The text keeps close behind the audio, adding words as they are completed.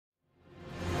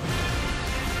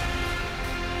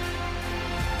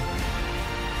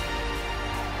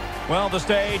Well, the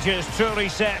stage is truly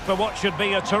set for what should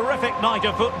be a terrific night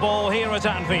of football here at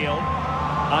Anfield.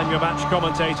 I'm your match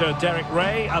commentator, Derek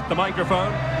Ray, at the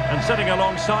microphone. And sitting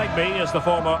alongside me is the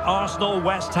former Arsenal,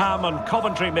 West Ham and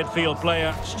Coventry midfield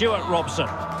player, Stuart Robson.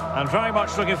 And very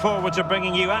much looking forward to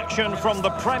bringing you action from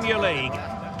the Premier League.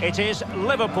 It is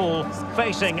Liverpool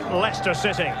facing Leicester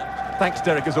City. Thanks,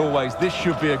 Derek, as always. This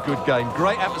should be a good game.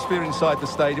 Great atmosphere inside the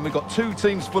stadium. We've got two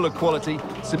teams full of quality,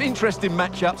 some interesting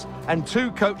matchups, and two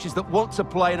coaches that want to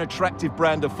play an attractive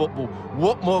brand of football.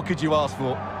 What more could you ask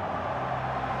for?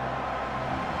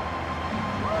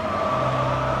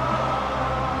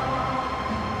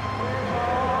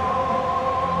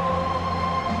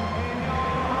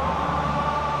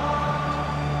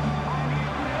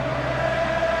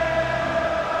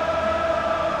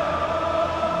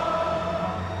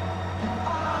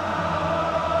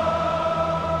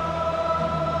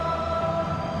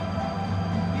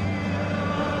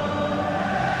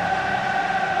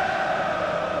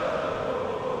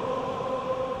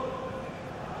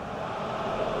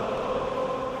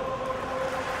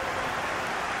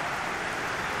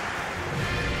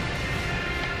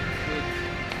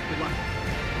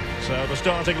 So the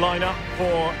starting lineup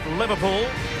for Liverpool.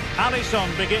 Alisson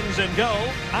begins in goal.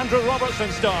 Andrew Robertson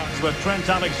starts with Trent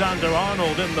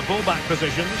Alexander-Arnold in the fullback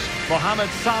positions. Mohamed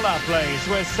Salah plays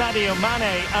with Sadio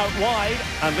Mane out wide.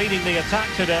 And leading the attack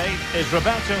today is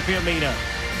Roberto Firmino.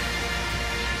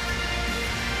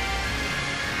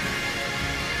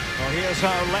 Well, here's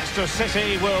how Leicester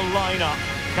City will line up.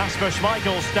 Kasper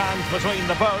Schmeichel stands between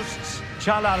the posts.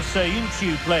 Chalar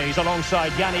Sayuncu plays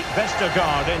alongside Yannick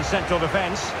Vestergaard in central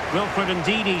defence. Wilfred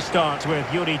Ndidi starts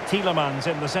with Yuri Tielemans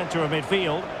in the centre of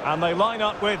midfield. And they line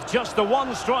up with just the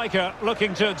one striker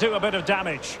looking to do a bit of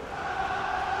damage.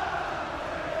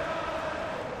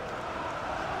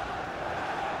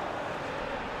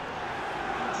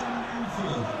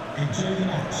 Enjoy the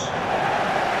match.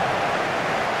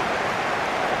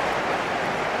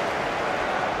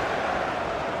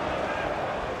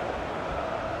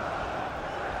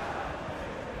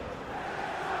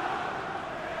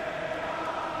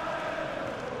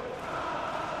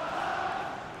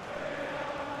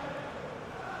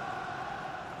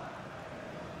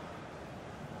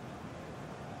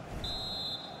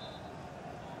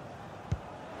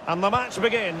 And the match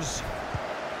begins.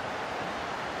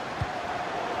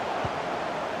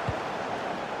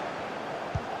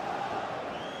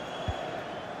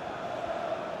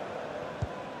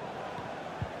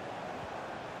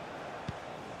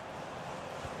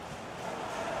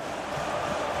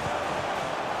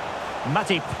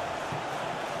 Matip.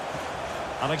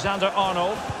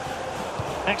 Alexander-Arnold.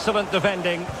 Excellent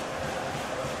defending.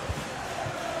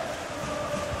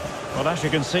 Well, as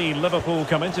you can see, Liverpool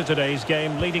come into today's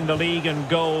game leading the league in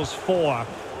goals for.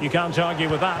 You can't argue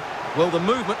with that. Well, the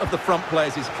movement of the front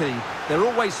players is key. They're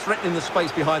always threatening the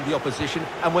space behind the opposition,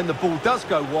 and when the ball does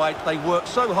go wide, they work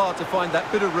so hard to find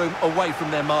that bit of room away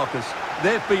from their markers.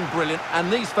 They've been brilliant,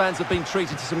 and these fans have been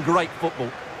treated to some great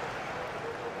football.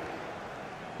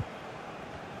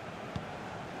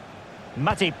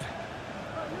 Matip.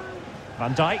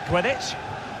 Van Dijk with it.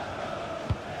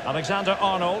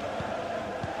 Alexander-Arnold.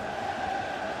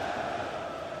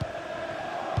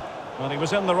 Well, he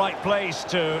was in the right place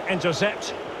to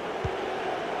intercept.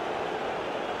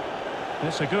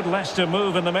 It's a good Leicester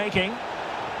move in the making,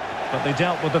 but they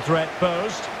dealt with the threat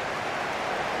posed.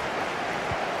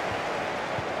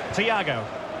 Thiago.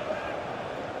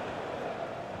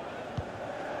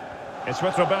 It's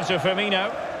with Roberto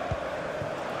Firmino.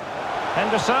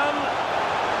 Henderson.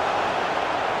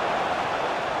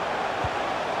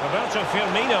 Roberto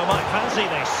Firmino might fancy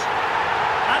this.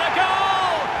 And a goal!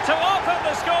 To open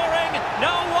the scoring,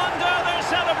 no wonder they're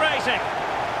celebrating.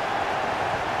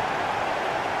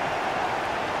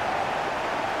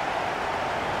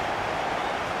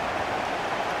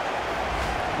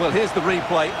 Well, here's the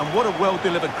replay, and what a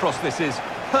well-delivered cross this is.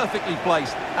 Perfectly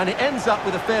placed, and it ends up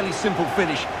with a fairly simple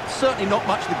finish. Certainly not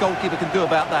much the goalkeeper can do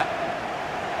about that.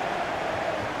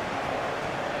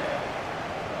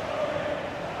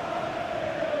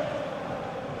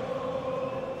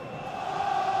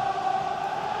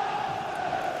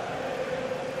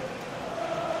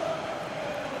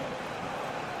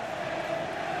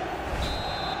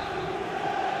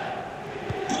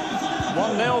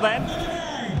 Nil then.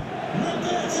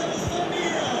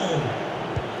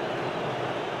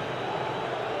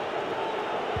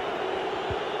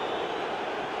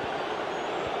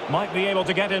 Might be able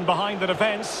to get in behind the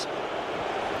defence.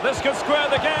 This could square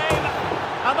the game.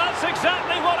 And that's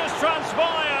exactly what has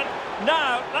transpired.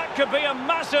 Now, that could be a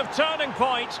massive turning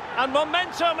point, and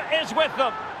momentum is with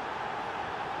them.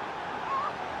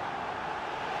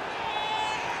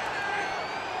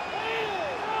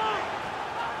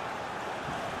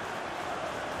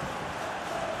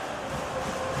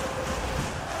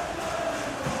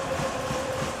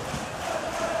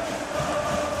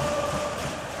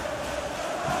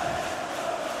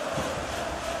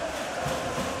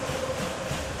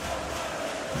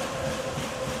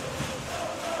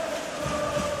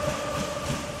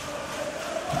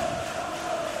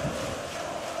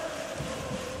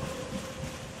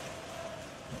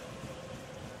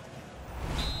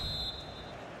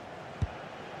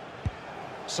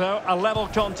 So, a level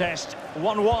contest,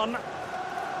 1-1.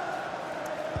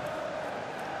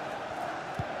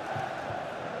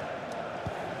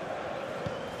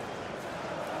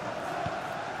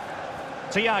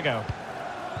 Thiago.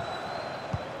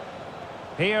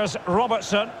 Here's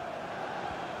Robertson.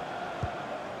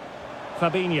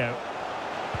 Fabinho.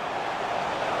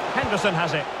 Henderson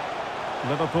has it.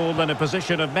 Liverpool in a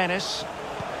position of menace,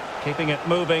 keeping it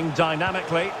moving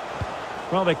dynamically.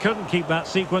 Well, they couldn't keep that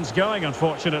sequence going,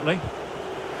 unfortunately.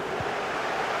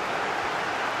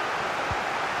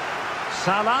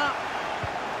 Salah.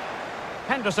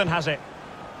 Henderson has it.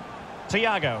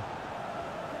 Thiago.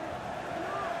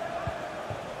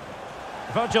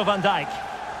 Virgil van Dijk.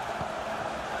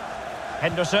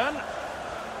 Henderson.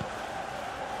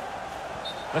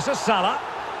 This is Salah.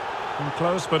 And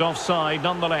close but offside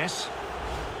nonetheless.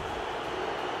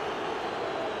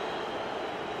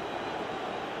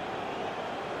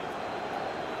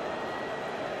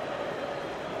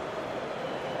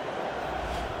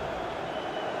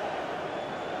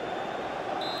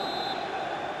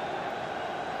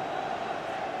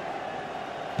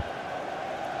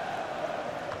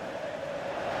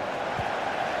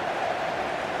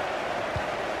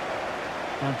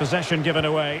 And possession given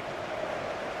away.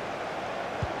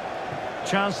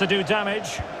 Chance to do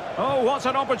damage. Oh, what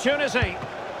an opportunity.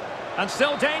 And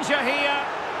still danger here.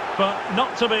 But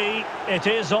not to be. It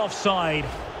is offside.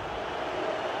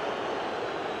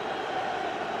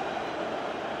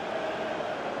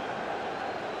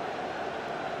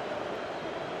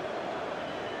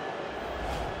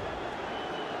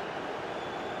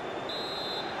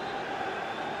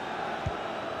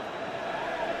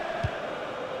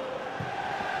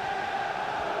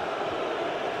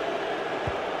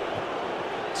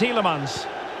 Tielemans.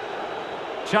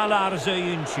 Çağlar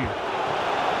Söyüncü.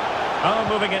 Oh,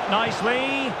 moving it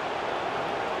nicely.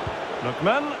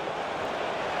 Lookman.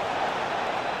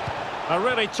 A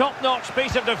really top-notch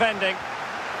piece of defending.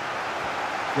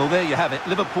 Well, there you have it.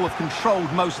 Liverpool have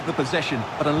controlled most of the possession,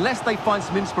 but unless they find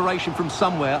some inspiration from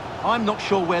somewhere, I'm not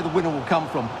sure where the winner will come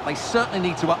from. They certainly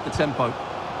need to up the tempo.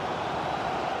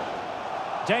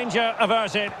 Danger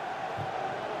averted.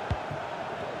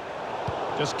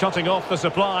 Just cutting off the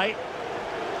supply.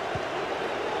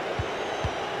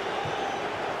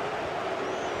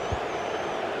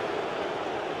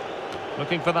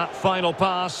 Looking for that final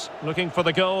pass, looking for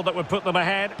the goal that would put them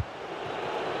ahead.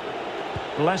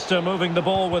 Leicester moving the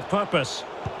ball with purpose,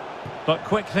 but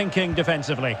quick thinking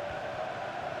defensively.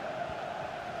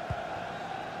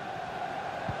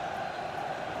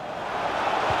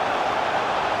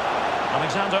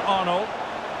 Alexander-Arnold.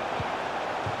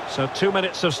 So 2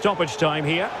 minutes of stoppage time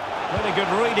here. Really good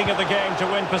reading of the game to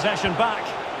win possession back.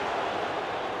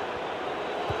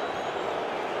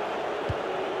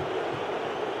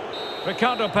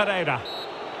 Ricardo Pereira.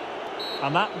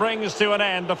 And that brings to an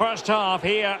end the first half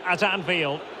here at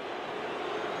Anfield.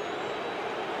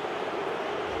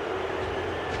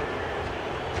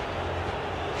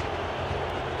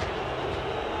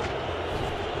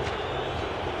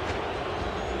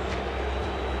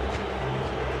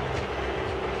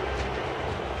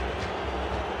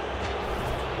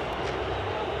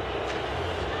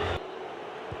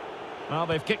 Well,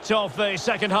 they've kicked off the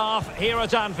second half here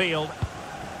at Anfield.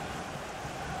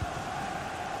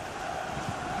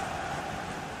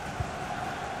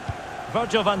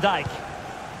 Virgil van Dijk.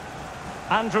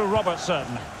 Andrew Robertson.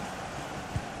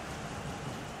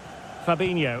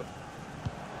 Fabinho.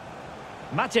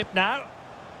 Matip now.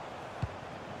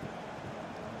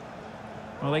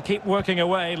 Well, they keep working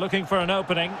away, looking for an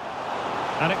opening.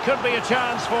 And it could be a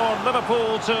chance for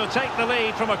Liverpool to take the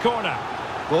lead from a corner.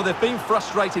 Well, they've been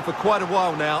frustrated for quite a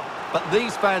while now, but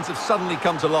these fans have suddenly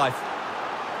come to life.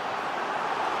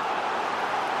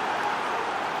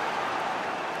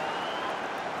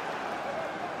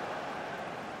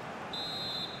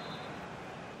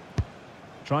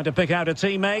 Trying to pick out a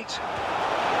teammate.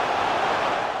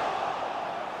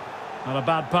 Not a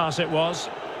bad pass it was.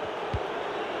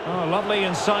 Oh, lovely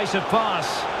incisive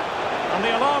pass. And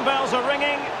the alarm bells are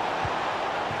ringing.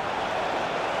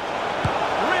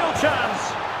 Real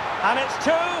chance. And it's 2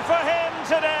 for him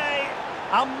today.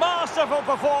 A masterful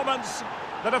performance.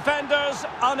 The defenders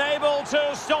unable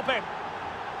to stop him.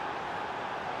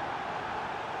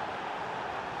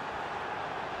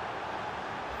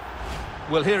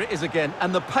 Well, here it is again,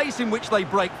 and the pace in which they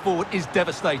break forward is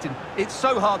devastating. It's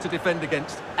so hard to defend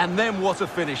against, and then what a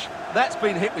finish. That's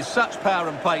been hit with such power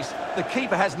and pace. The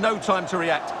keeper has no time to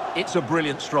react. It's a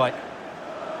brilliant strike.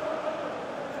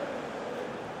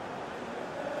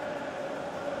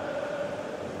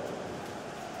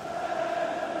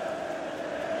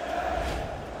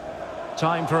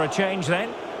 Time for a change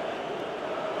then.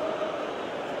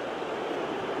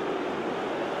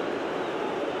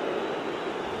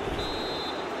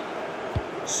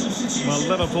 Well,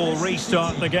 Liverpool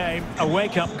restart the game. A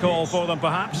wake-up call for them,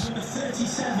 perhaps. Number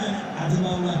 37,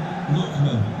 Ademola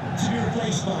Lookman, to be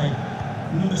replaced by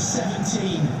number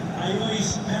 17,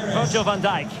 Ayois Perez. Virgil van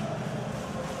Dijk.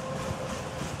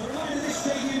 A reminder, this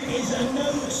stadium is a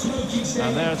no-smoking stadium.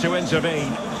 And there to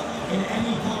intervene. In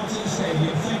any part of the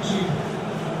stadium. Thank you.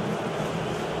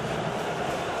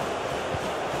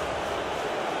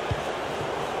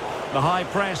 The high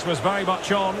press was very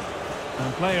much on.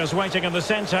 And players waiting in the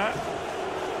centre.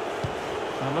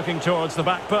 And looking towards the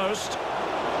back post.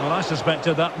 Well, I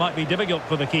suspected that might be difficult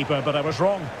for the keeper, but I was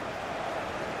wrong.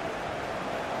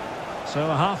 So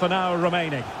half an hour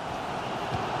remaining.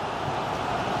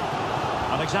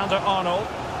 Alexander-Arnold.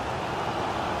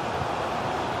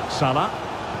 Salah.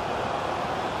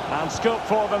 And scope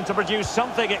for them to produce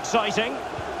something exciting.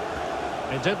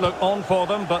 It did look on for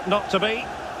them, but not to be.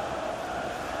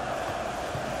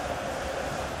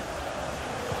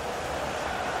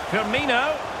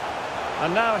 Firmino.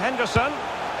 And now Henderson.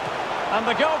 And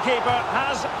the goalkeeper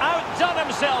has outdone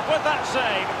himself with that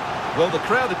save. Well, the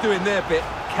crowd are doing their bit.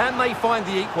 Can they find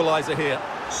the equaliser here?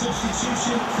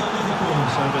 Substitution for Liverpool.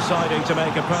 So deciding to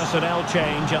make a personnel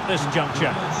change at this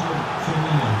juncture.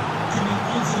 Firmino. Coming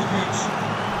onto the pitch,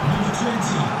 number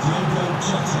 20, Diogo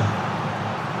Jota.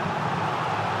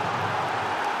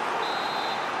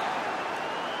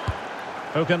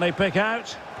 Who can they pick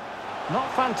out?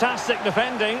 Not fantastic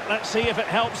defending. Let's see if it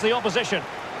helps the opposition.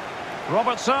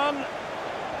 Robertson.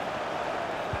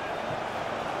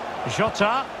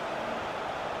 Jota.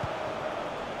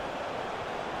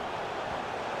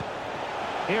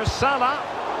 Here's Salah.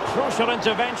 Crucial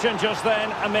intervention just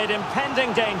then amid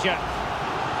impending danger.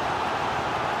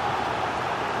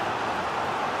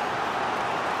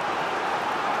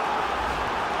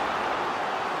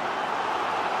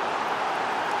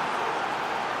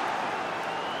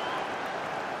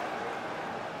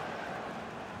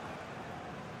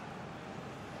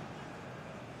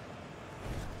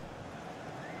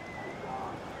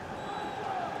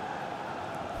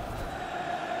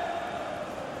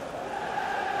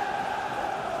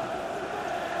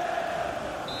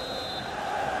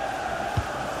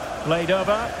 Played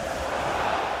over.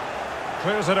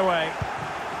 Clears it away.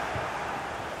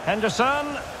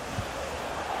 Henderson.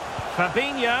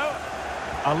 Fabinho.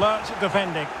 Alert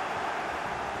defending.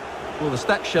 Well, the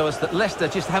stats show us that Leicester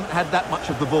just haven't had that much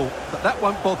of the ball. But that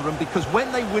won't bother them because when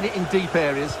they win it in deep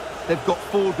areas, they've got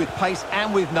forward with pace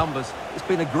and with numbers. It's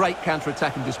been a great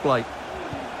counter-attacking display.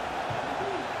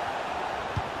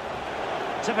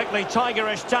 Typically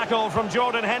tigerish tackle from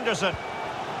Jordan Henderson.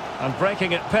 And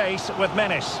breaking at pace with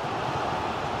menace.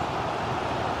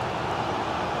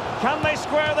 Can they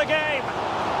square the game?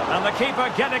 And the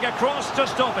keeper getting across to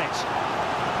stop it.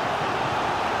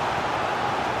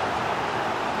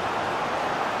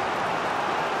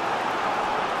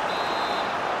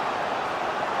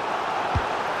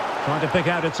 Trying to pick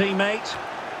out a teammate.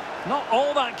 Not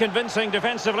all that convincing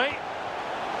defensively.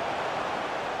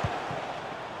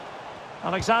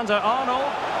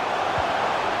 Alexander-Arnold.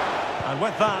 And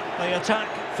with that, the attack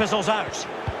fizzles out.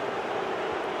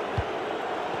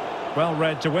 Well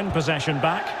read to win possession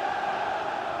back.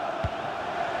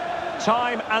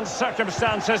 Time and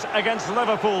circumstances against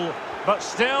Liverpool, but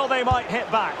still they might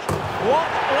hit back. What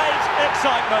late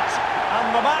excitement,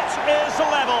 and the match is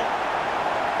level.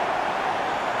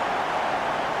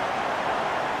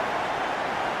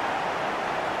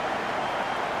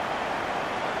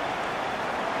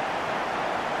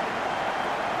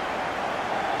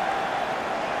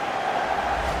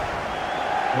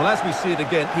 Well, as we see it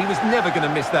again, he was never going to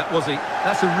miss that, was he?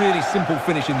 That's a really simple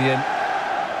finish in the end.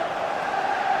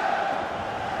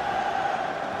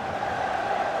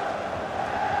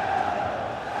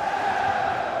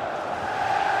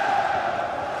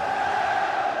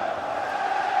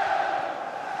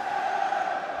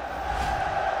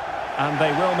 And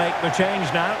they will make the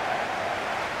change now.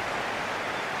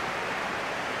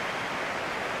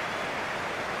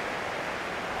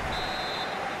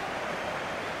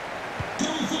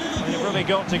 You've really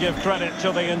got to give credit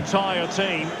to the entire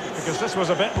team, because this was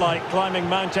a bit like climbing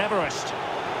Mount Everest.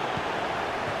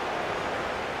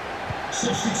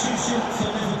 Substitution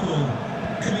for Liverpool.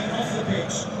 Coming off the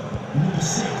pitch, number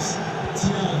 6,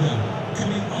 Thiago.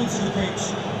 Coming onto the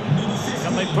pitch, number 15.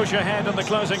 Can they push ahead in the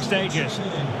closing stages?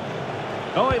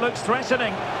 Oh, he looks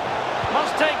threatening.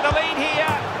 Must take the lead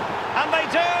here. And they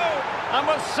do. And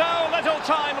with so little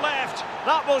time left,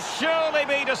 that will surely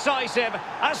be decisive.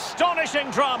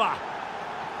 Astonishing drama.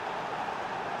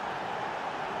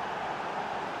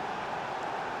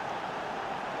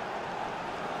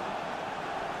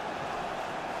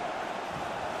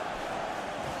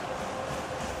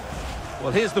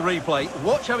 Well, here's the replay.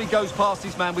 Watch how he goes past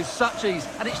his man with such ease,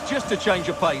 and it's just a change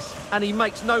of pace. And he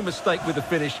makes no mistake with the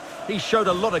finish. He showed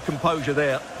a lot of composure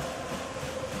there.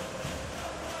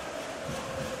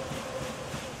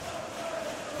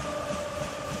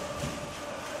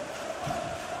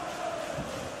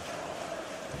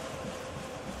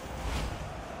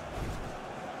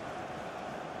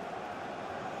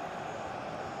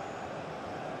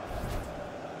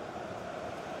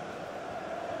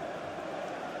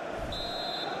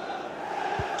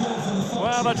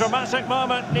 Well, a dramatic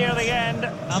moment near the end,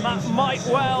 and that might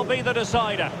well be the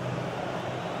decider.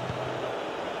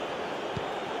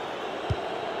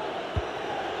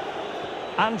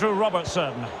 Andrew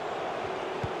Robertson.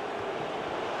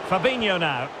 Fabinho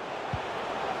now.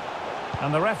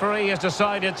 And the referee has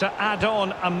decided to add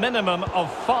on a minimum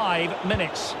of 5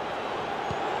 minutes.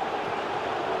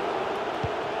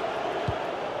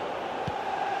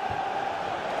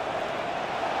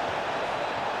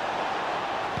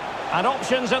 And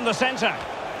options in the centre.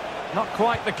 Not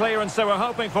quite the clearance they were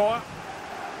hoping for.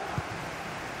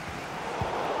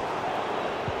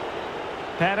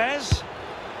 Perez.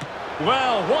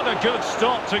 Well, what a good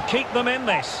stop to keep them in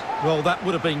this. Well, that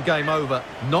would have been game over.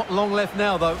 Not long left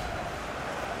now, though.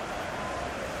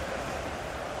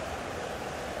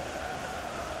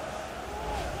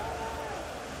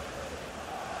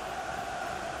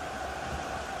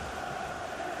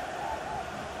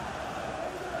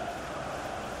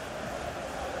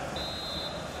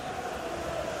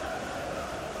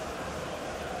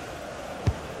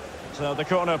 So the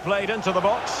corner played into the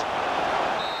box.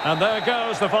 And there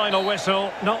goes the final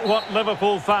whistle. Not what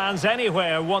Liverpool fans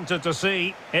anywhere wanted to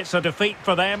see. It's a defeat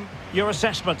for them. Your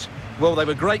assessment? Well, they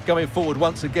were great going forward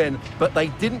once again, but they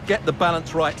didn't get the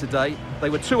balance right today.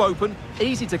 They were too open,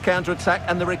 easy to counter-attack,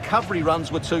 and the recovery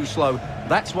runs were too slow.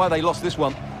 That's why they lost this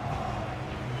one.